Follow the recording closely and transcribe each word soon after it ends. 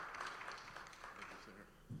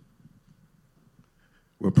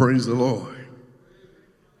Well, praise the Lord.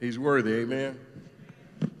 He's worthy, amen.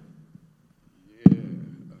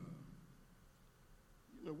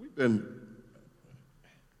 Yeah.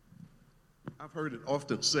 I've heard it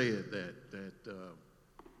often said that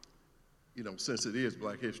since it is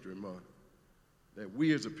Black History Month, that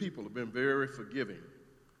we as a people have been very forgiving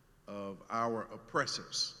of our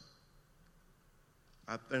oppressors.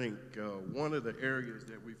 I think one of the areas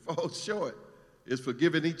that we fall short is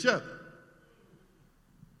forgiving each other.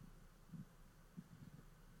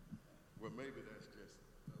 Well, maybe that's just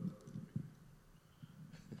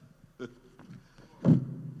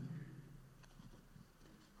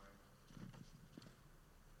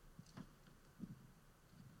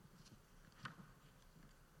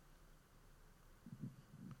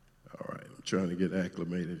all right, I'm trying to get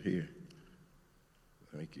acclimated here.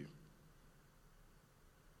 Thank you.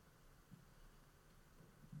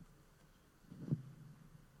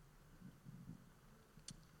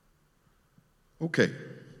 Okay.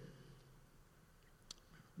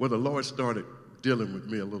 Well, the Lord started dealing with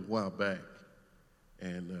me a little while back,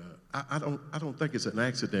 and I don't think it's an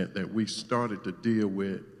accident that we started to deal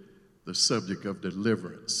with the subject of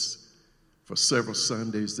deliverance. For several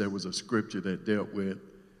Sundays, there was a scripture that dealt with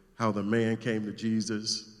how the man came to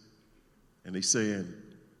Jesus, and he's saying,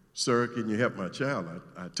 "Sir, can you help my child?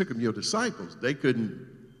 I took him to your disciples. They couldn't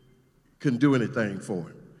do anything for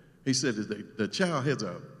him." He said that the child has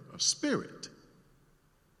a spirit,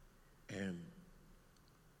 and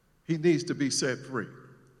he needs to be set free.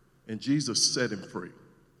 And Jesus set him free.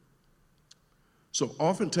 So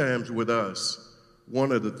oftentimes with us,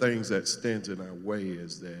 one of the things that stands in our way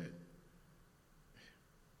is that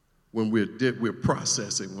when we're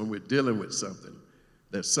processing, when we're dealing with something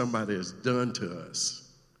that somebody has done to us,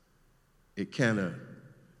 it kind of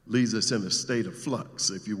leaves us in a state of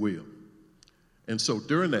flux, if you will. And so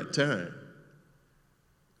during that time,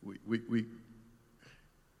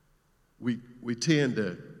 we tend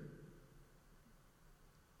to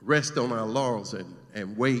rest on our laurels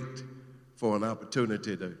and wait for an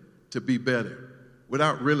opportunity to be better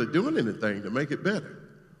without really doing anything to make it better.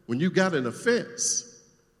 When you got an offense,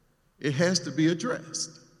 it has to be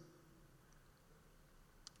addressed.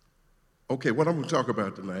 Okay, what I'm going to talk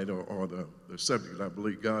about tonight, or the subject that I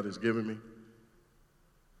believe God has given me,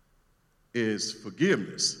 is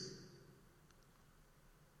forgiveness,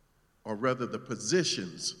 or rather the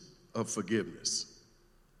positions of forgiveness.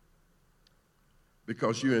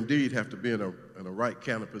 Because you indeed have to be in a right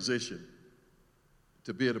kind of position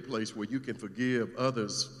to be at a place where you can forgive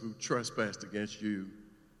others who trespassed against you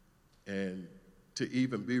and to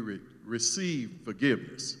even receive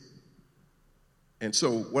forgiveness. And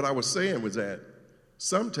so what I was saying was that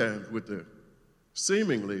sometimes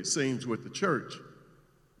seemingly it seems with the church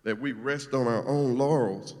that we rest on our own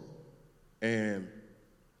laurels and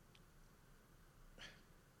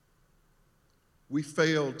we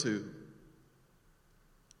fail to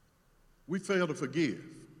forgive.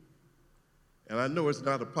 And I know it's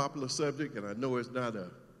not a popular subject, and I know it's not a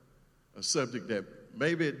subject that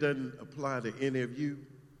maybe it doesn't apply to any of you,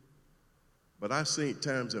 but I've seen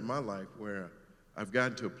times in my life where I've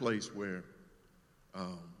gotten to a place where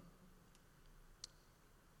I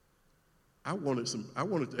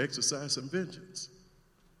wanted to exercise some vengeance.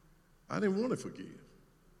 I didn't want to forgive.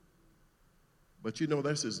 But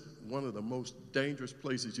this is one of the most dangerous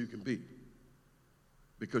places you can be,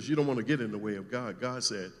 because you don't want to get in the way of God. God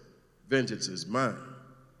said, "Vengeance is mine.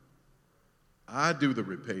 I do the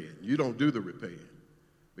repaying. You don't do the repaying,"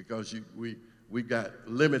 because we got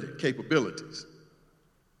limited capabilities.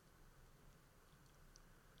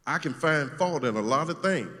 I can find fault in a lot of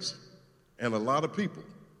things and a lot of people,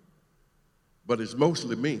 but it's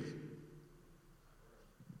mostly me.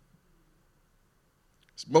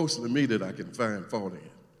 It's mostly me that I can find fault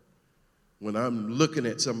in. When I'm looking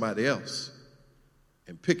at somebody else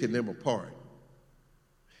and picking them apart,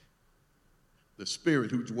 the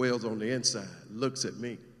Spirit who dwells on the inside looks at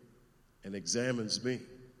me and examines me.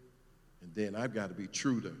 And then I've got to be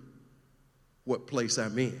true to what place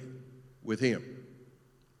I'm in with Him.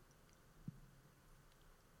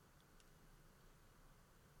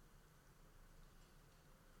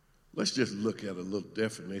 Let's just look at a little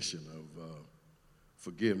definition of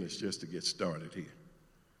forgiveness just to get started here.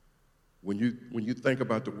 When you think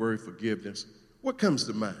about the word forgiveness, what comes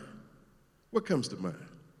to mind? What comes to mind?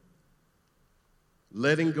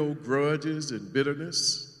 Letting go grudges and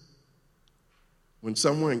bitterness. When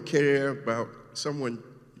someone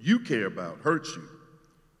you care about hurts you,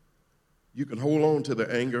 you can hold on to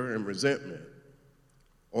the anger and resentment.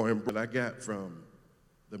 Or what I got from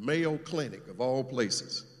the Mayo Clinic of all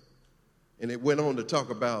places. And it went on to talk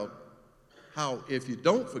about how if you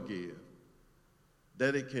don't forgive,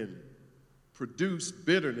 that it can produce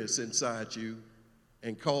bitterness inside you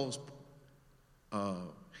and cause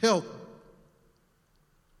health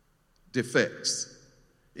defects.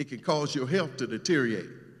 It can cause your health to deteriorate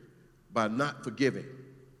by not forgiving.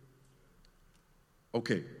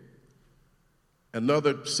 Okay.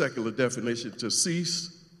 Another secular definition: to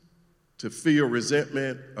cease to feel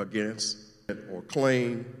resentment against or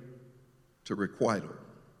claim to requital,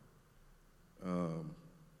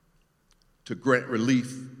 to grant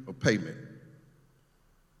relief or payment.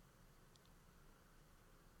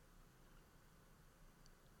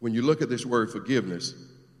 When you look at this word forgiveness,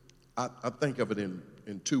 I think of it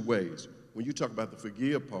in two ways. When you talk about the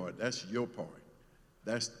forgive part, that's your part.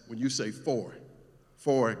 That's when you say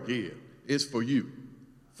forgive, it's for you.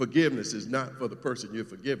 Forgiveness is not for the person you're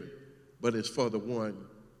forgiving, but it's for the one.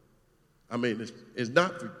 I mean, it's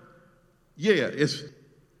not for,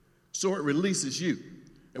 so it releases you.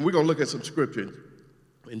 And we're going to look at some scripture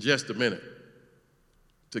in just a minute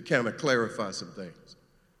to kind of clarify some things.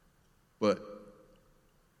 But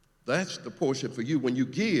that's the portion for you. When you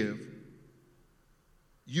give,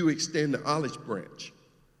 you extend the olive branch.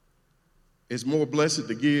 It's more blessed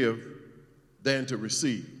to give than to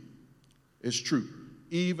receive. It's true.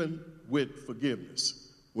 Even with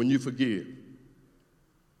forgiveness, when you forgive.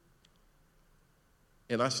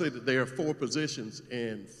 And I say that there are 4 positions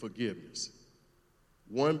in forgiveness.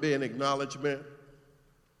 1 being acknowledgement,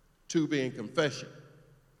 2 being confession,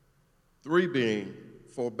 3 being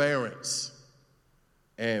forbearance,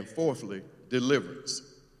 and 4thly, deliverance.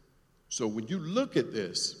 So when you look at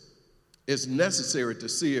this, it's necessary to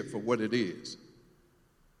see it for what it is.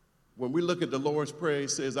 When we look at the Lord's Prayer,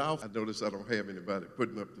 it says, I notice I don't have anybody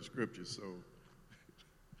putting up the scripture, so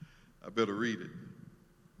I better read it.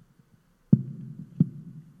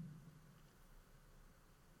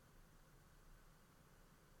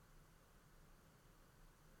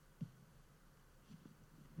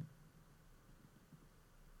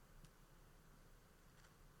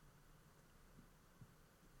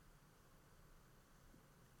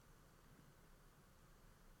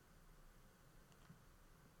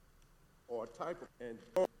 Or a type of, and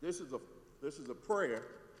this is a prayer,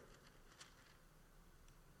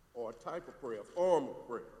 or a type of prayer, a form of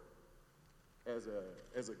prayer, as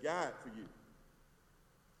a guide for you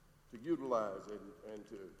to utilize and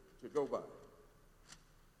to go by.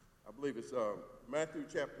 I believe it's Matthew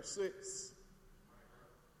chapter 6.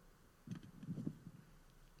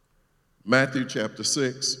 Matthew chapter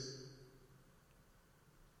 6,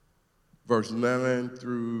 verse 9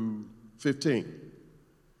 through 15.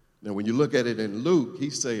 Now, when you look at it in Luke,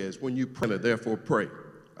 he says, when you pray, therefore pray,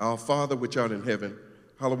 Our Father which art in heaven,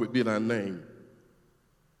 hallowed be thy name.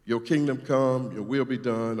 Your kingdom come, your will be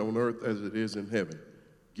done on earth as it is in heaven.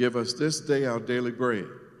 Give us this day our daily bread,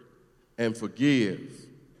 and forgive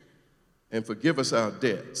us our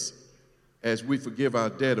debts, as we forgive our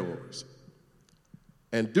debtors.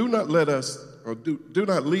 And do not lead us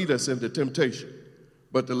into temptation,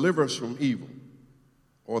 but deliver us from evil,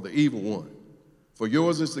 or the evil one. For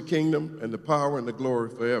yours is the kingdom and the power and the glory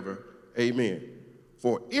forever. Amen.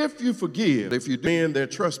 For if you forgive, if you do their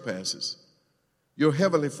trespasses, your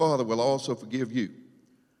heavenly Father will also forgive you.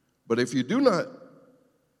 But if you do not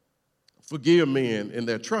forgive men in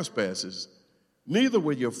their trespasses, neither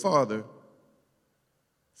will your Father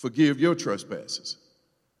forgive your trespasses.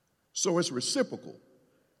 So it's reciprocal.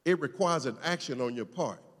 It requires an action on your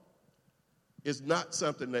part. It's not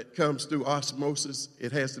something that comes through osmosis.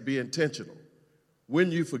 It has to be intentional.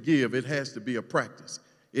 When you forgive, it has to be a practice.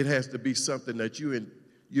 It has to be something that you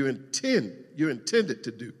intended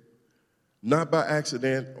to do, not by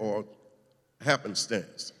accident or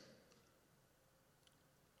happenstance.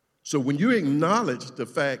 So when you acknowledge the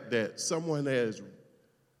fact that someone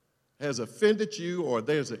has offended you or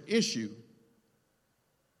there's an issue,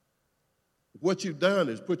 what you've done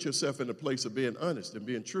is put yourself in a place of being honest and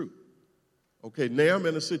being true. Okay, now I'm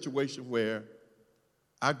in a situation where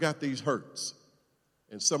I got these hurts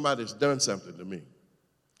and somebody's done something to me.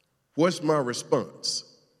 What's my response?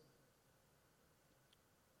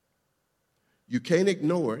 You can't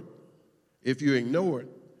ignore it. If you ignore it,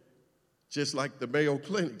 just like the Mayo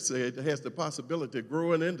Clinic said, it has the possibility of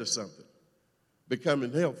growing into something,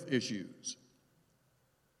 becoming health issues.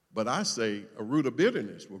 But I say a root of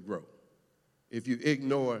bitterness will grow if you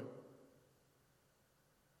ignore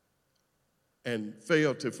and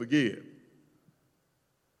fail to forgive.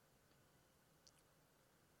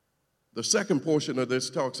 The second portion of this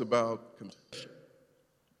talks about confession.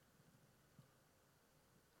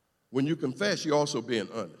 When you confess, you're also being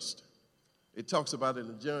honest. It talks about it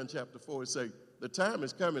in John chapter 4. It says, the time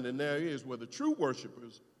is coming, and now is, where the true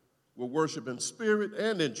worshipers will worship in spirit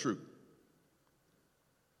and in truth.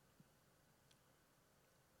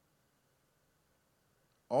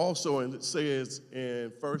 Also, and it says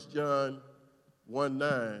in 1 John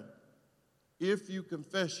 1:9, if you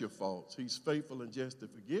confess your faults, he's faithful and just to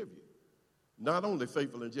forgive you. Not only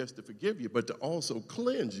faithful and just to forgive you, but to also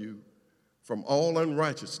cleanse you from all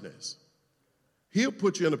unrighteousness. He'll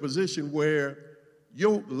put you in a position where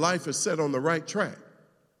your life is set on the right track.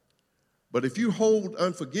 But if you hold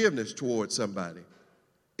unforgiveness towards somebody,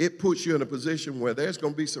 it puts you in a position where there's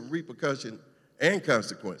going to be some repercussion and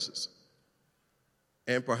consequences.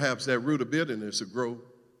 And perhaps that root of bitterness will grow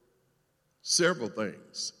several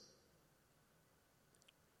things.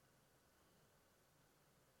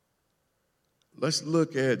 Let's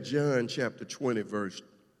look at John chapter 20, verse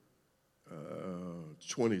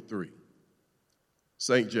 23.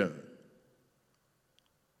 St. John.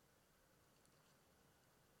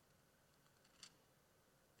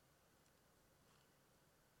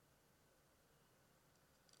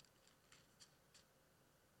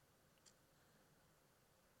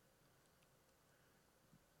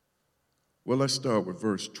 Well, let's start with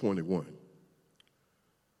verse 21.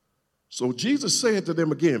 So Jesus said to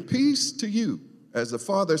them again, peace to you. As the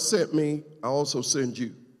Father sent me, I also send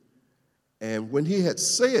you. And when he had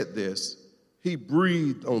said this, he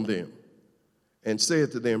breathed on them and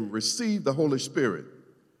said to them, receive the Holy Spirit.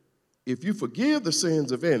 If you forgive the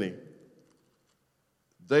sins of any,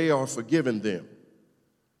 they are forgiven them.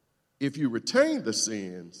 If you retain the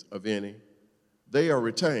sins of any, they are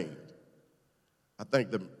retained. I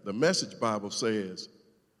think the Message Bible says,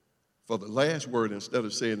 for the last word, instead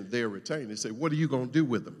of saying they're retained, they say, what are you going to do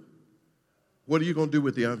with them? What are you going to do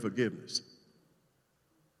with the unforgiveness?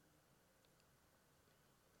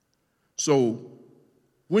 So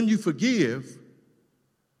when you forgive,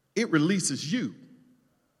 it releases you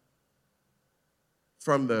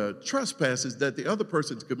from the trespasses that the other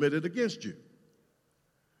person's committed against you.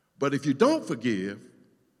 But if you don't forgive,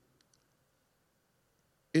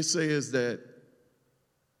 it says that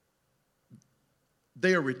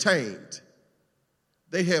they are retained.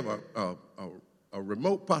 They have a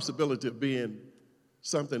remote possibility of being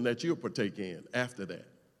something that you'll partake in after that.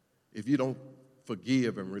 If you don't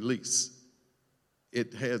forgive and release,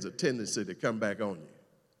 it has a tendency to come back on you.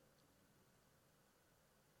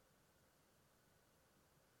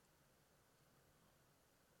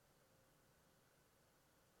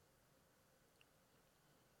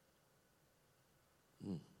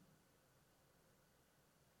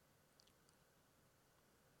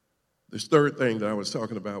 This third thing that I was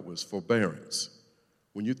talking about was forbearance.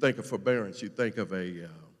 When you think of forbearance, you think of a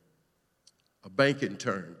banking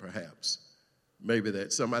term, perhaps. Maybe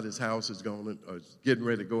that somebody's house is going or is getting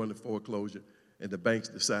ready to go into foreclosure, and the bank's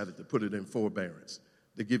decided to put it in forbearance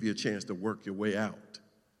to give you a chance to work your way out.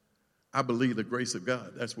 I believe the grace of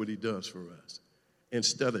God, that's what he does for us.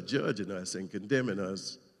 Instead of judging us and condemning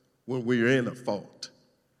us when we're in a fault,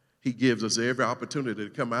 he gives us every opportunity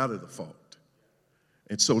to come out of the fault.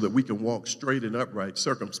 And so that we can walk straight and upright,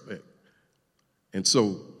 circumspect. And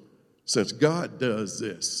so, since God does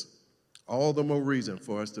this, all the more reason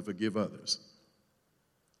for us to forgive others.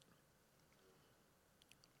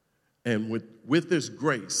 And with this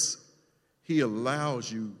grace, he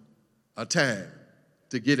allows you a time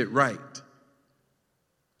to get it right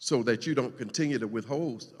so that you don't continue to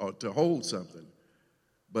withhold or to hold something.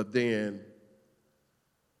 But then,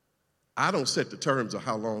 I don't set the terms of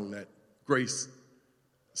how long that grace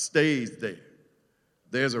stays there.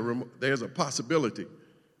 There's a possibility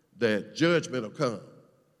that judgment will come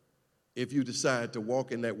if you decide to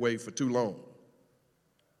walk in that way for too long.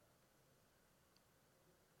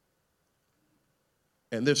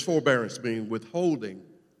 And this forbearance means withholding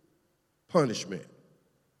punishment.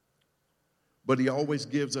 But he always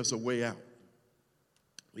gives us a way out.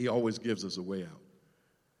 He always gives us a way out.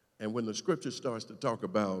 And when the scripture starts to talk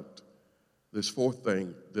about this fourth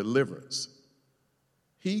thing, deliverance,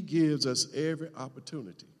 he gives us every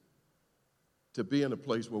opportunity to be in a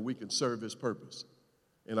place where we can serve his purpose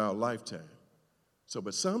in our lifetime.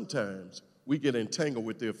 But sometimes we get entangled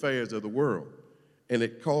with the affairs of the world, and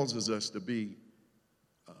it causes us to be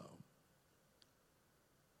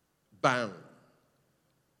bound.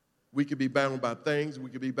 We could be bound by things,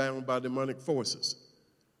 we could be bound by demonic forces.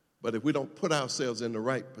 But if we don't put ourselves in the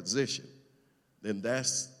right position, then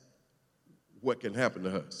that's what can happen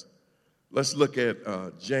to us. Let's look at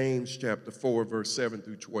James chapter 4, verse 7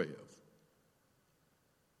 through 12.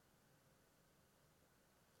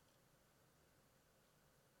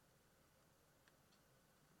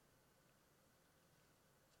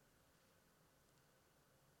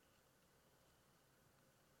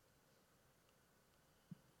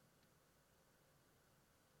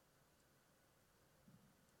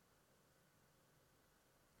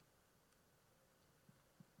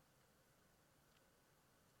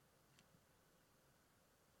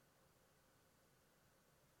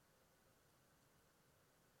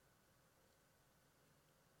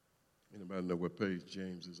 Anybody know what page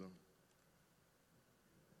James is on?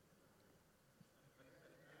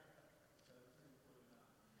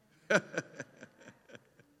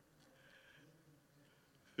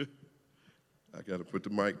 I got to put the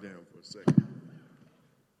mic down for a second.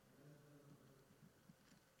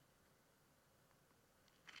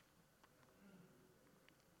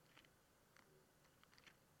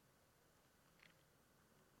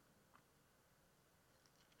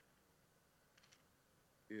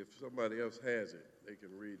 If somebody else has it, they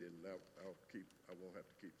can read it, and I won't have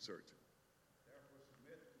to keep searching. Therefore,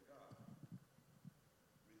 submit to God.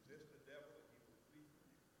 Resist the devil, and he will flee from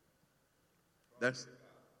you. That's,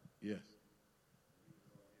 yes.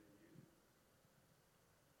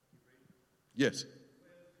 Yes.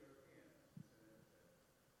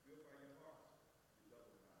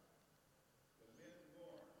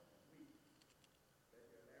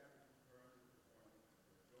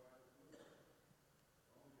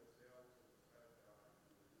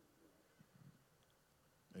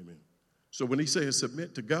 Amen. So when he says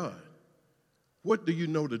submit to God, what do you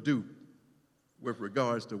know to do with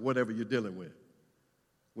regards to whatever you're dealing with?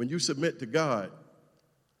 When you submit to God,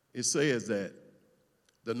 it says that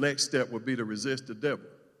the next step would be to resist the devil,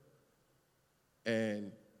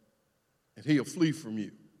 and he'll flee from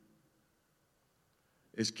you.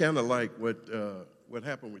 It's kind of like what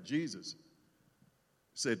happened with Jesus. It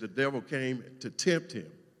said the devil came to tempt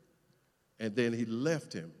him, and then he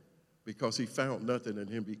left him because he found nothing in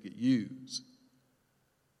him he could use.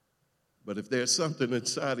 But if there's something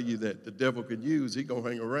inside of you that the devil can use, he's going to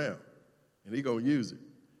hang around, and he's going to use it.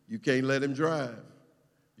 You can't let him drive.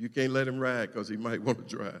 You can't let him ride because he might want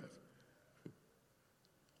to drive.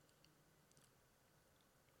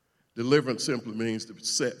 Deliverance simply means to be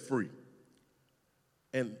set free.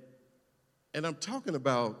 And I'm talking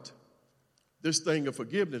about this thing of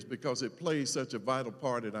forgiveness because it plays such a vital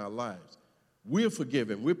part in our lives. We're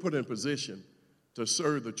forgiven. We're put in position to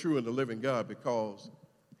serve the true and the living God because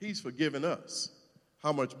he's forgiven us.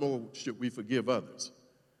 How much more should we forgive others?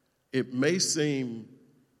 It may seem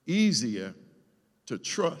easier to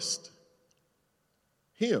trust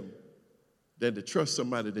him than to trust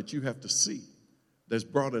somebody that you have to see that's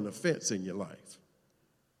brought an offense in your life.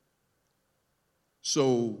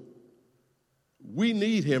 So we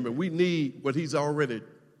need him, and we need what he's already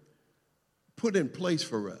put in place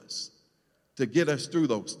for us to get us through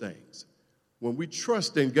those things. When we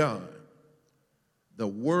trust in God, the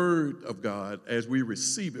word of God, as we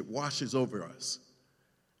receive it, washes over us,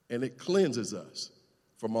 and it cleanses us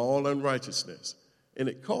from all unrighteousness, and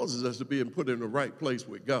it causes us to be put in the right place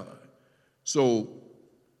with God. So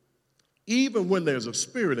even when there's a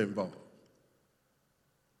spirit involved,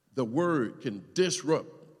 the word can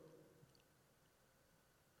disrupt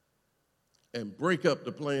and break up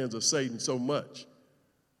the plans of Satan so much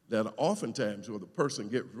that oftentimes when the person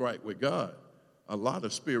gets right with God, a lot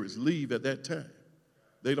of spirits leave at that time.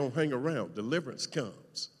 They don't hang around. Deliverance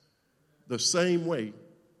comes. The same way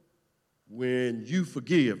when you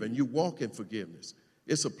forgive and you walk in forgiveness,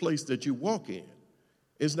 it's a place that you walk in.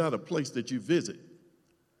 It's not a place that you visit.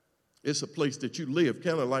 It's a place that you live,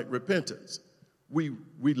 kind of like repentance. We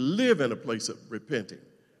live in a place of repenting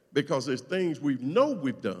because there's things we know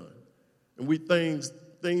we've done and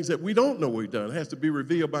things that we don't know we've done. It has to be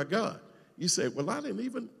revealed by God. You say, well, I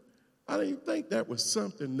didn't think that was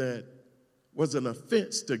something that was an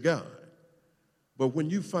offense to God. But when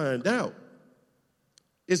you find out,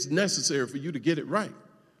 it's necessary for you to get it right.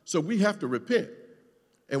 So we have to repent.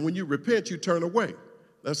 And when you repent, you turn away.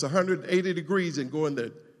 That's 180 degrees and go in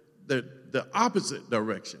the opposite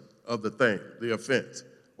direction of the thing, the offense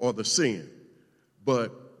or the sin.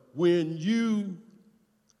 But when you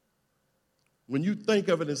think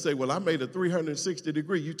of it and say, well, I made a 360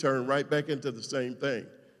 degree, you turn right back into the same thing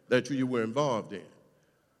that you were involved in.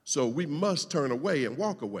 So we must turn away and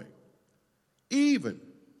walk away. Even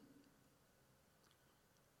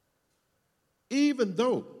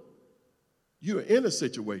though you're in a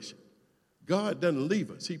situation, God doesn't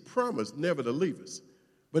leave us. He promised never to leave us,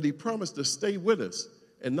 but he promised to stay with us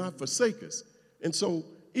and not forsake us. And so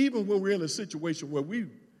even when we're in a situation where we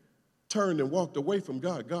turned and walked away from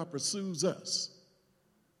God, God pursues us.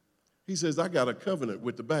 He says, I got a covenant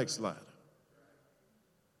with the backslider.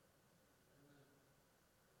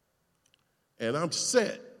 And I'm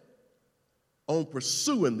set on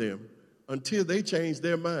pursuing them until they change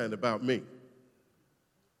their mind about me.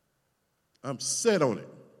 I'm set on it.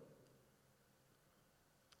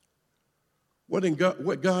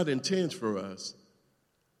 What God intends for us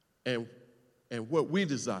and what we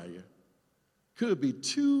desire could be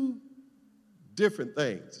two different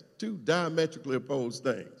things, two diametrically opposed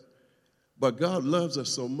things. But God loves us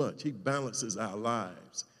so much, he balances our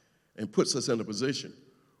lives and puts us in a position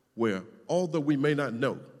where, although we may not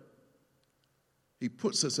know, he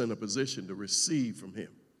puts us in a position to receive from him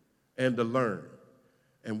and to learn.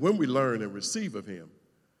 And when we learn and receive of him,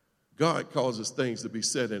 God causes things to be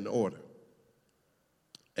set in order.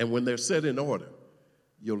 And when they're set in order,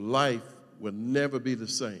 your life will never be the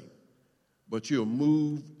same, but you'll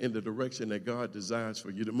move in the direction that God desires for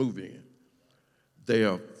you to move in.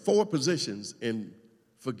 There are 4 positions in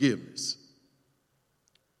forgiveness.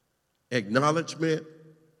 Acknowledgement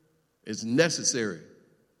is necessary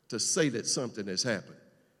to say that something has happened.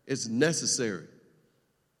 It's necessary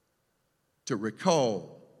to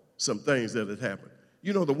recall some things that had happened.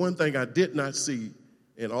 You know, the one thing I did not see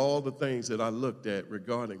in all the things that I looked at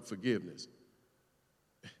regarding forgiveness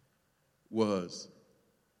was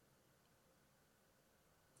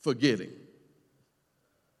forgetting.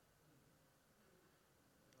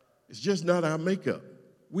 It's just not our makeup.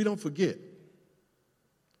 We don't forget.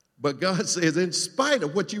 But God says, in spite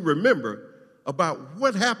of what you remember about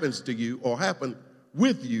what happens to you or happened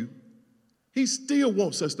with you, he still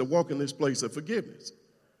wants us to walk in this place of forgiveness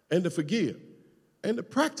and to forgive and to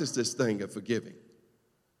practice this thing of forgiving.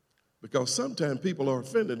 Because sometimes people are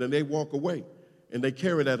offended and they walk away and they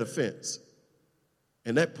carry that offense.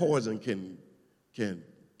 And that poison can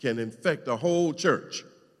infect a whole church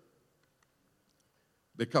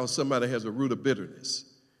because somebody has a root of bitterness.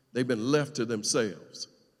 They've been left to themselves.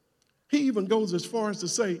 He even goes as far as to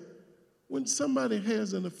say, when somebody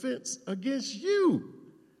has an offense against you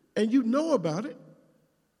and you know about it,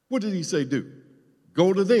 what did he say do?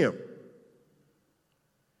 Go to them.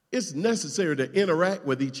 It's necessary to interact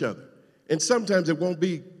with each other. And sometimes it won't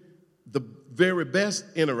be the very best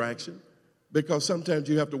interaction because sometimes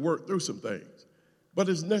you have to work through some things. But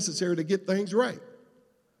it's necessary to get things right.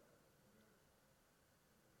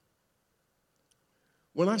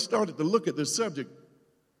 When I started to look at this subject,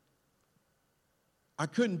 I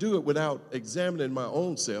couldn't do it without examining my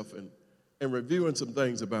own self and reviewing some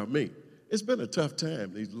things about me. It's been a tough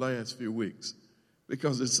time these last few weeks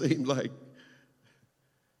because it seemed like,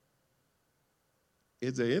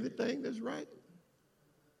 is there anything that's right?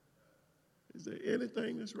 Is there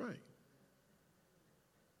anything that's right?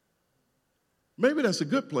 Maybe that's a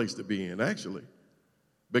good place to be in, actually,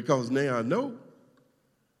 because now I know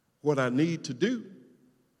what I need to do.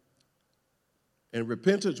 And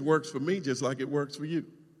repentance works for me just like it works for you.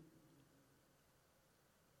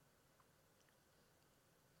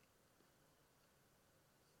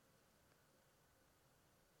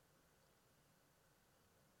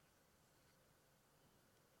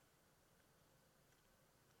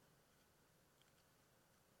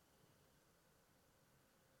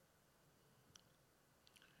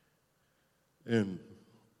 And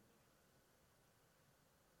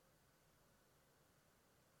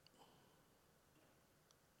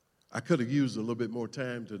I could have used a little bit more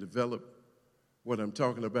time to develop what I'm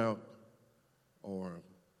talking about or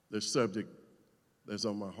the subject that's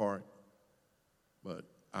on my heart, but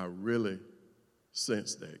I really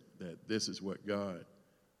sense that this is what God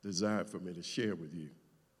desired for me to share with you.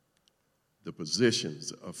 The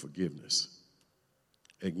positions of forgiveness: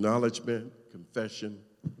 acknowledgement, confession,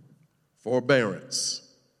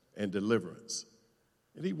 forbearance, and deliverance.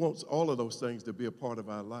 And he wants all of those things to be a part of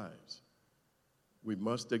our lives. We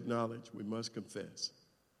must acknowledge, we must confess,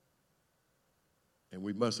 and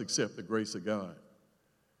we must accept the grace of God,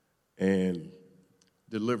 and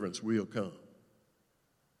deliverance will come.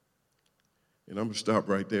 And I'm going to stop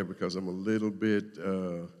right there because I'm a little bit,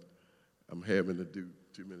 I'm having to do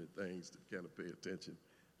too many things to kind of pay attention.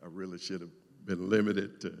 I really should have been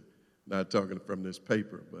limited to not talking from this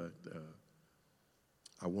paper, but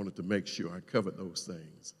I wanted to make sure I covered those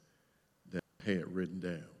things that I had written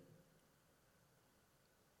down.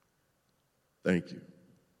 Thank you.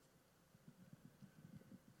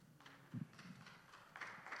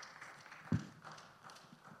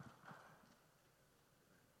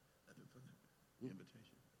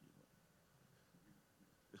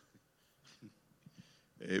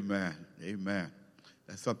 Amen. Amen.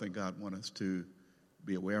 That's something God wants us to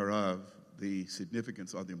be aware of, the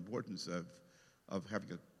significance or the importance of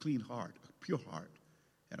having a clean heart, a pure heart,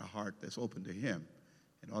 and a heart that's open to Him.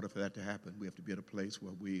 In order for that to happen, we have to be at a place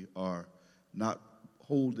where we are not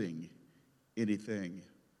holding anything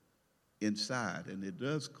inside. And it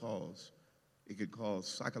can cause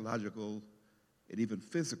psychological and even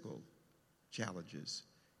physical challenges,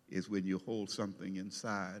 is when you hold something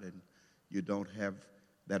inside and you don't have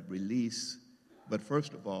that release. But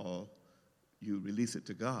first of all, you release it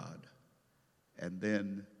to God, and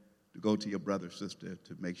then to go to your brother, sister,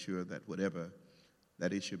 to make sure that whatever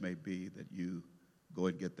that issue may be, that you go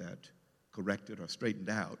and get that corrected or straightened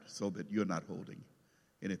out so that you're not holding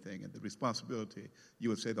anything. And the responsibility, you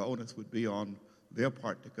would say the onus would be on their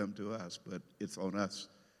part to come to us, but it's on us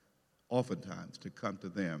oftentimes to come to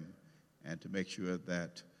them and to make sure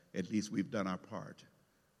that at least we've done our part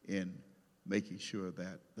in making sure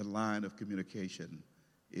that the line of communication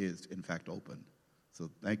is in fact open. So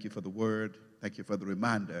thank you for the word. Thank you for the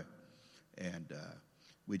reminder. And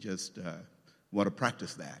we just want to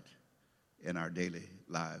practice that in our daily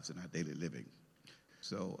lives and our daily living.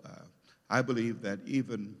 So I believe that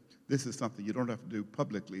even this is something you don't have to do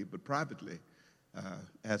publicly, but privately.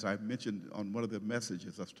 As I mentioned on one of the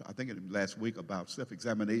messages, I think last week, about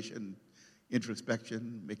self-examination,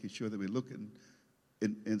 introspection, making sure that we're looking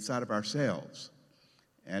inside of ourselves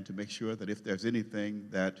and to make sure that if there's anything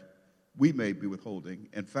that we may be withholding,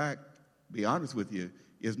 in fact, be honest with you,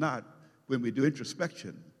 is not when we do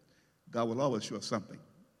introspection, God will always show us something.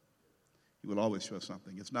 He will always show us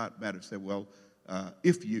something. It's not a matter to say, well,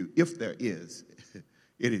 if there is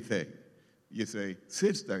anything, you say,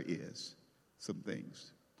 since there is some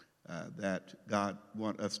things that God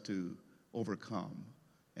wants us to overcome,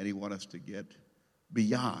 and he wants us to get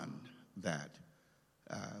beyond that,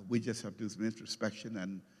 we just have to do some introspection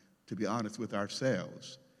and to be honest with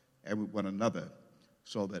ourselves and with one another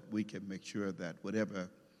so that we can make sure that whatever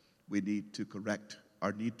we need to correct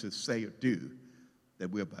or need to say or do, that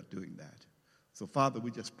we're about doing that. So, Father,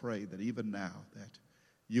 we just pray that even now that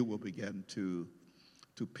you will begin to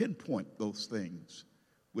pinpoint those things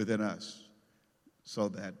within us so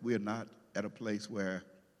that we're not at a place where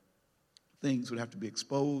things would have to be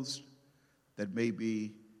exposed that may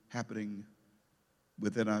be happening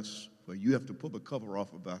within us, where you have to pull the cover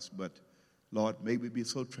off of us. But, Lord, may we be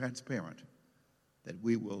so transparent that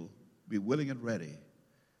we will be willing and ready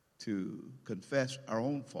to confess our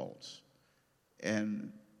own faults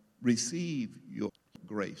and receive your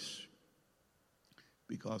grace,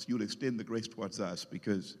 because you'll extend the grace towards us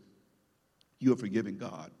because you're a forgiving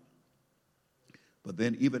God. But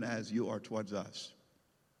then even as you are towards us,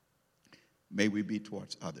 may we be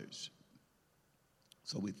towards others.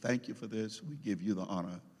 So we thank you for this. We give you the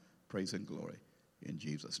honor, praise, and glory in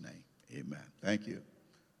Jesus' name. Amen. Thank you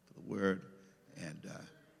for the word, and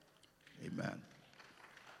amen.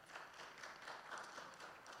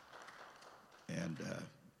 And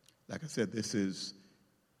like I said, this is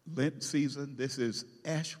Lent season. This is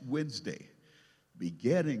Ash Wednesday,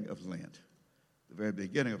 beginning of Lent, the very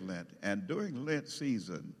beginning of Lent. And during Lent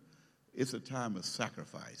season, it's a time of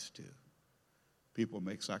sacrifice too. People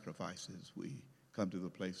make sacrifices. We come to the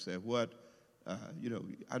place and say, what,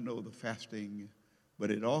 I know the fasting, but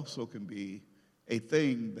it also can be a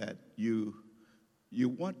thing that you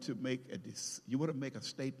want to make a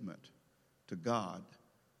statement to God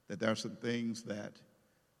that there are some things that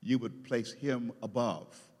you would place him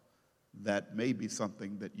above, that may be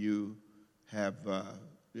something that you have,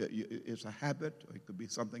 it's a habit, or it could be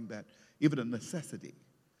something that, even a necessity,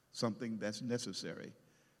 something that's necessary.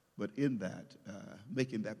 But in that,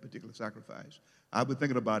 making that particular sacrifice, I've been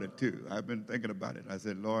thinking about it too. I've been thinking about it. I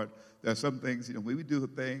said, Lord, there are some things, when we do a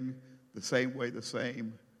thing the same way, the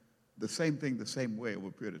same thing the same way over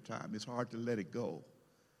a period of time, it's hard to let it go.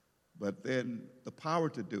 But then the power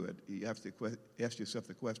to do it, you have to ask yourself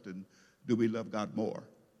the question, do we love God more?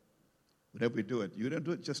 Whenever we do it, you don't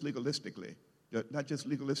do it just legalistically, not just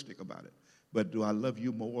legalistic about it, but do I love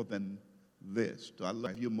you more than this? Do I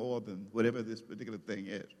love you more than whatever this particular thing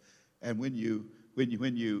is? And when you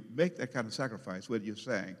make that kind of sacrifice, what you're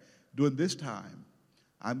saying, during this time,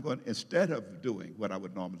 instead of doing what I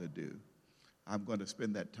would normally do, I'm going to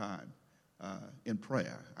spend that time in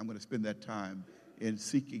prayer. I'm going to spend that time in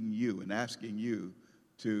seeking you and asking you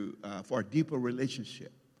for a deeper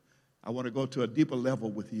relationship. I want to go to a deeper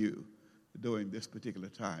level with you during this particular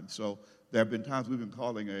time. So there have been times we've been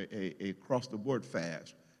calling a across-the-board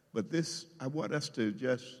fast. But this, I want us to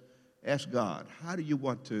just ask God, how do you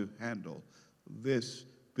want to handle this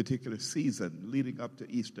particular season leading up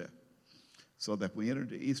to Easter? So that when we enter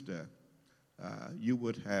into Easter, you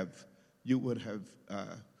would have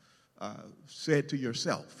said to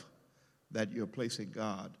yourself that you're placing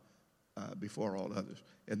God before all others.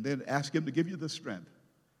 And then ask him to give you the strength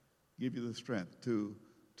to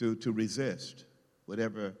resist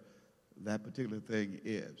whatever that particular thing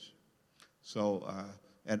is. So,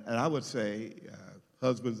 and I would say,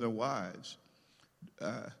 husbands and wives,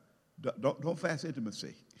 don't fast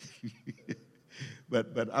intimacy.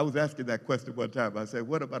 But I was asking that question one time. I said,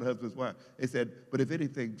 what about husbands and wives? They said, but if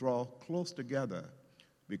anything, draw close together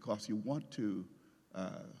because you want to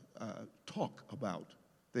talk about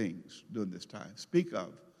things during this time. Speak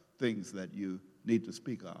of things that you need to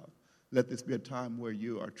speak of. Let this be a time where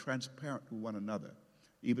you are transparent with one another,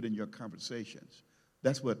 even in your conversations.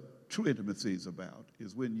 That's what true intimacy is about,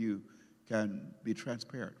 is when you can be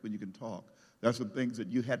transparent, when you can talk. There's some things that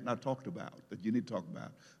you had not talked about that you need to talk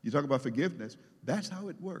about. You talk about forgiveness, that's how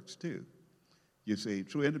it works too. You see,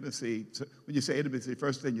 true intimacy, when you say intimacy,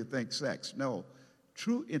 first thing you think sex. No,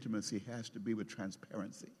 true intimacy has to be with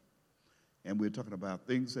transparency. And we're talking about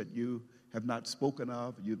things that you have not spoken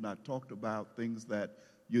of, you've not talked about, things that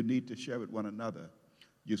you need to share with one another.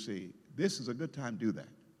 You see, this is a good time to do that.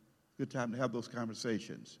 Good time to have those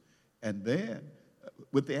conversations. And then,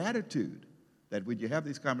 with the attitude that when you have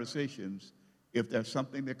these conversations, if there's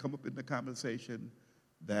something that come up in the conversation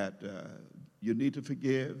that you need to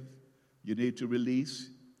forgive, you need to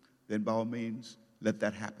release, then by all means, let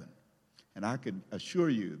that happen. And I can assure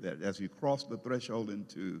you that as you cross the threshold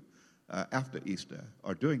into after Easter,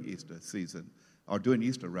 or during Easter season, or during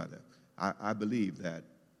Easter rather, I believe that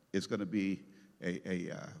it's going to be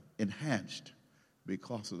enhanced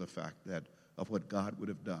because of the fact that of what God would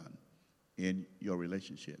have done in your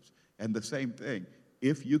relationships. And the same thing,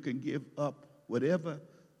 if you can give up whatever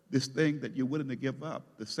this thing that you're willing to give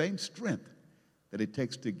up, the same strength that it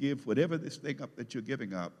takes to give whatever this thing up that you're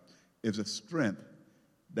giving up is a strength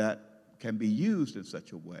that can be used in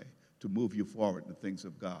such a way to move you forward in the things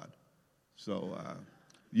of God. So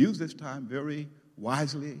use this time very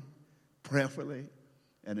wisely, prayerfully,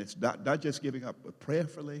 and it's not just giving up, but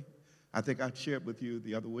prayerfully. I think I shared with you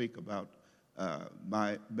the other week about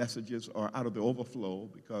my messages are out of the overflow,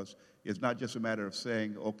 because it's not just a matter of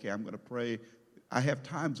saying, okay, I'm going to pray. I have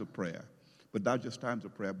times of prayer, but not just times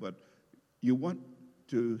of prayer, but you want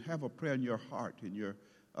to have a prayer in your heart,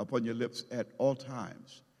 upon your lips at all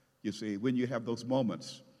times. You see, when you have those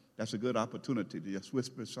moments, that's a good opportunity to just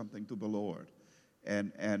whisper something to the Lord.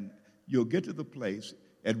 And you'll get to the place,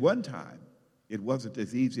 at one time, it wasn't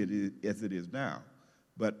as easy as it is now.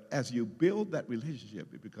 But as you build that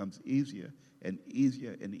relationship, it becomes easier and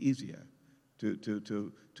easier and easier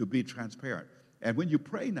to be transparent. And when you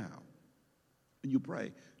pray now,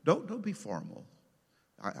 don't be formal.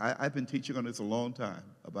 I've been teaching on this a long time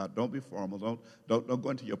about don't be formal. Don't go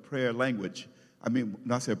into your prayer language. I mean,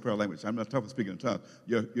 not say prayer language. I'm not talking speaking in tongues.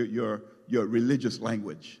 Your religious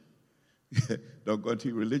language. Don't go into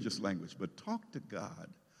your religious language, but talk to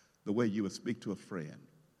God the way you would speak to a friend.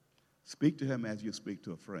 Speak to him as you speak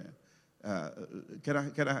to a friend.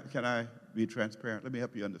 Can I be transparent? Let me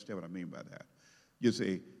help you understand what I mean by that. You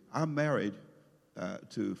see, I'm married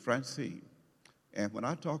to Francine, and when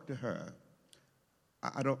I talk to her,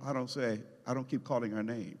 I don't keep calling her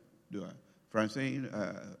name, do I? Francine,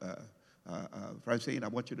 Francine, I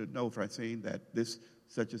want you to know, Francine, that this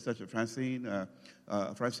such and such a Francine,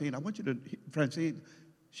 Francine, I want you to, Francine,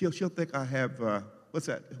 she'll think I have what's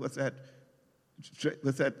that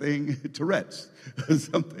thing, Tourette's or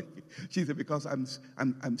something. She said, because I'm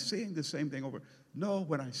saying the same thing over. No,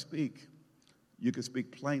 when I speak, you can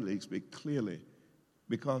speak plainly, speak clearly,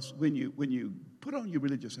 because when you put on your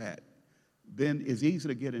religious hat, then it's easy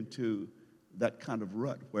to get into that kind of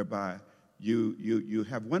rut whereby you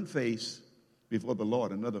have one face before the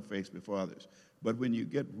Lord, another face before others. But when you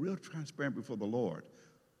get real transparent before the Lord,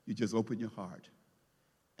 you just open your heart.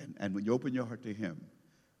 And when you open your heart to him,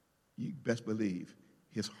 you best believe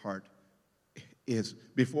his heart is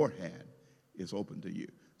beforehand is open to you.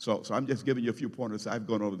 So I'm just giving you a few pointers. I've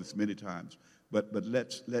gone over this many times, but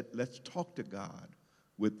let's talk to God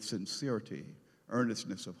with sincerity,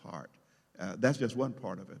 earnestness of heart. That's just one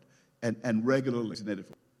part of it, and regularly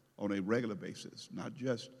on a regular basis, not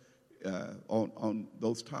just on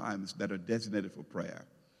those times that are designated for prayer,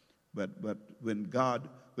 but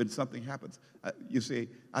when something happens. You see,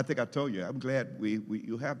 I think I told you, I'm glad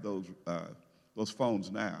you have those phones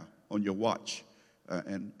now on your watch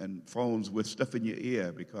and phones with stuff in your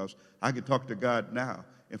ear, because I can talk to God now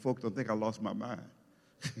and folks don't think I lost my mind.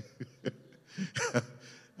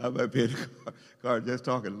 I might be in the car just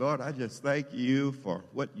talking, Lord, I just thank you for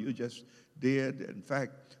what you just did. In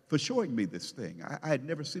fact, for showing me this thing. I had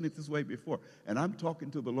never seen it this way before. And I'm talking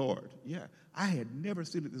to the Lord. Yeah, I had never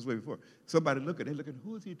seen it this way before. Somebody looking,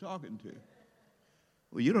 who is he talking to?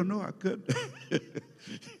 Well, you don't know. I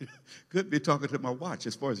could be talking to my watch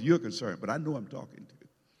as far as you're concerned, but I know I'm talking to.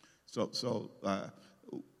 So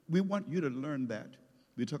we want you to learn that.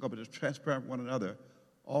 We talk about transparent with one another,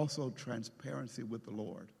 also transparency with the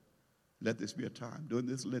Lord. Let this be a time, during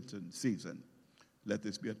this Lenten season, let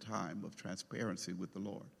this be a time of transparency with the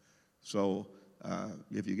Lord. So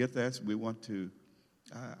if you get that, we want to,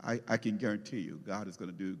 I can guarantee you God is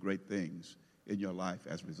going to do great things in your life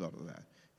as a result of that.